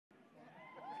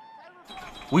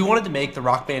We wanted to make the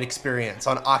Rock Band experience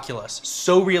on Oculus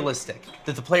so realistic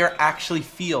that the player actually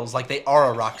feels like they are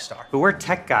a rock star. But we're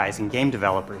tech guys and game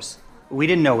developers. We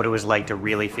didn't know what it was like to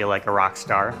really feel like a rock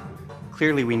star.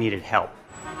 Clearly we needed help.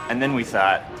 And then we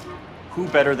thought, who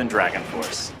better than Dragon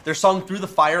Force? Their song Through the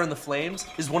Fire and the Flames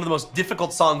is one of the most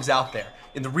difficult songs out there,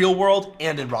 in the real world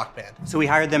and in Rock Band. So we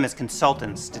hired them as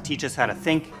consultants to teach us how to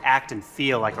think, act, and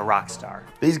feel like a rock star.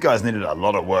 These guys needed a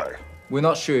lot of work. We're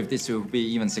not sure if this will be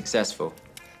even successful.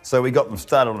 So we got them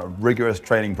started on a rigorous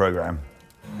training program.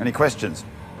 Any questions?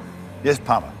 Yes,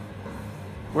 Palmer.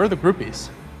 Where are the groupies?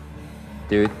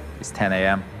 Dude, it's 10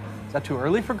 a.m. Is that too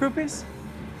early for groupies?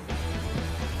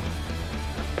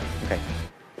 Okay.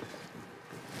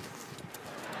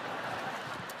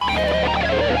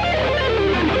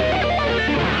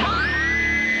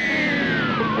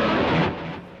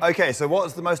 Okay, so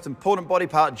what's the most important body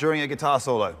part during a guitar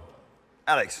solo?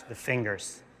 Alex? The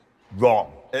fingers.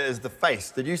 Wrong. It is the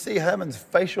face. Did you see Herman's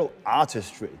facial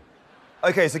artistry?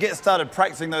 Okay, so get started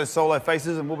practicing those solo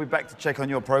faces and we'll be back to check on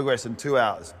your progress in 2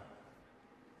 hours.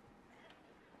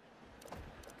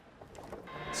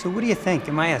 So what do you think?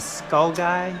 Am I a skull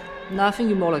guy? No, I think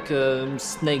you're more like a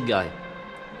snake guy.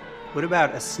 What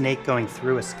about a snake going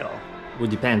through a skull? Well,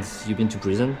 it depends. You've been to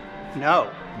prison?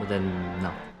 No. But then,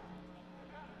 no.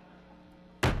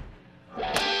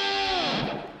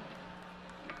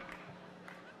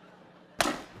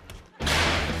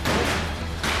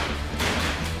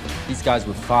 These guys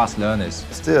were fast learners.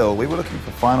 Still, we were looking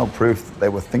for final proof that they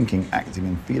were thinking, acting,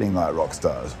 and feeling like rock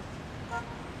stars.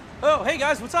 Oh, hey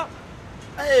guys, what's up?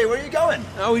 Hey, where are you going?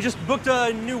 We just booked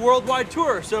a new worldwide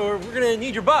tour, so we're gonna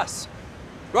need your bus.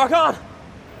 Rock on!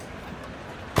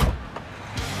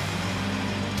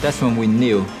 That's when we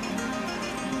knew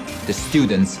the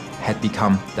students had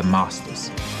become the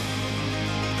masters.